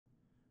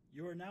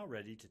You are now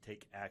ready to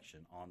take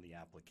action on the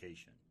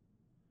application.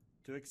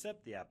 To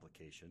accept the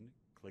application,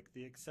 click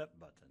the Accept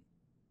button.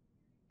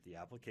 The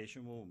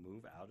application will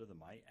move out of the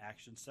My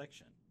Action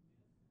section.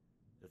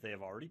 If they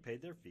have already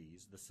paid their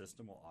fees, the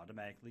system will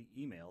automatically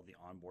email the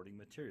onboarding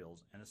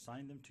materials and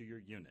assign them to your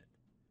unit.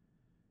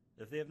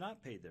 If they have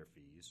not paid their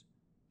fees,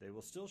 they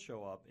will still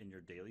show up in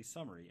your daily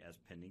summary as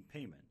pending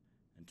payment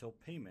until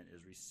payment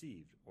is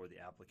received or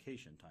the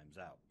application times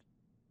out.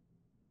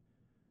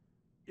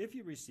 If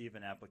you receive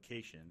an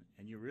application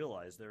and you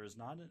realize there is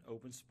not an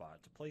open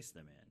spot to place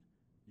them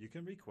in, you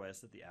can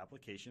request that the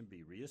application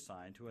be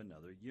reassigned to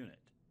another unit.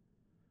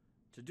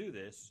 To do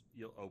this,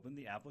 you'll open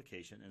the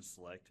application and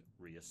select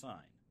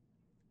Reassign.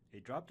 A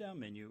drop-down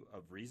menu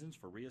of reasons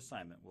for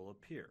reassignment will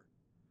appear.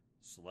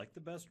 Select the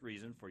best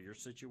reason for your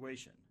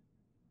situation.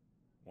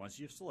 Once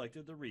you've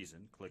selected the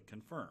reason, click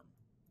Confirm.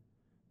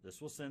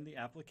 This will send the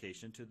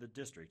application to the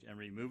district and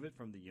remove it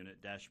from the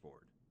unit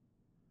dashboard.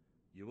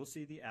 You will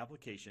see the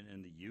application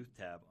in the Youth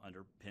tab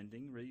under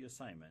Pending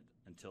Reassignment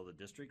until the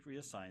district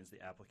reassigns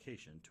the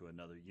application to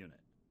another unit.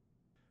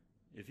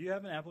 If you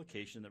have an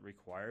application that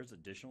requires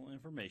additional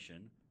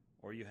information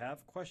or you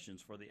have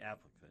questions for the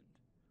applicant,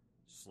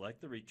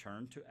 select the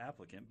Return to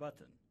Applicant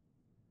button.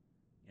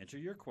 Enter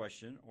your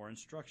question or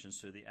instructions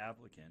to the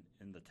applicant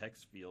in the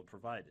text field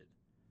provided.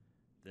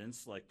 Then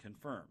select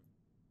Confirm.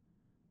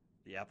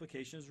 The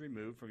application is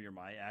removed from your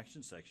My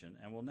Action section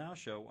and will now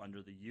show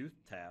under the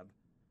Youth tab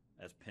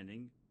as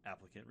Pending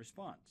Applicant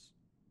Response.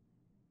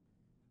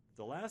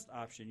 The last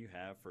option you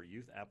have for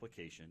youth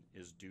application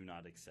is Do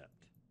Not Accept.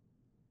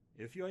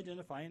 If you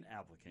identify an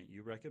applicant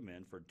you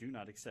recommend for Do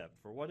Not Accept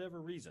for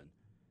whatever reason,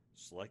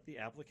 select the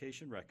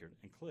application record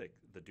and click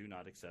the Do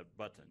Not Accept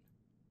button.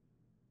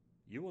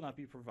 You will not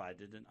be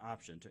provided an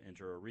option to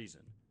enter a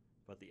reason,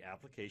 but the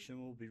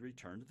application will be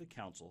returned to the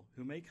council,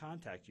 who may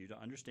contact you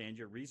to understand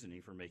your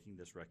reasoning for making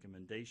this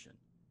recommendation.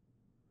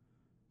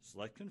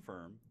 Select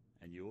Confirm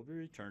and you will be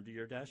returned to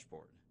your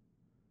dashboard.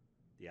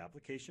 The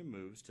application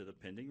moves to the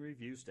pending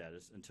review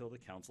status until the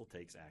council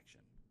takes action.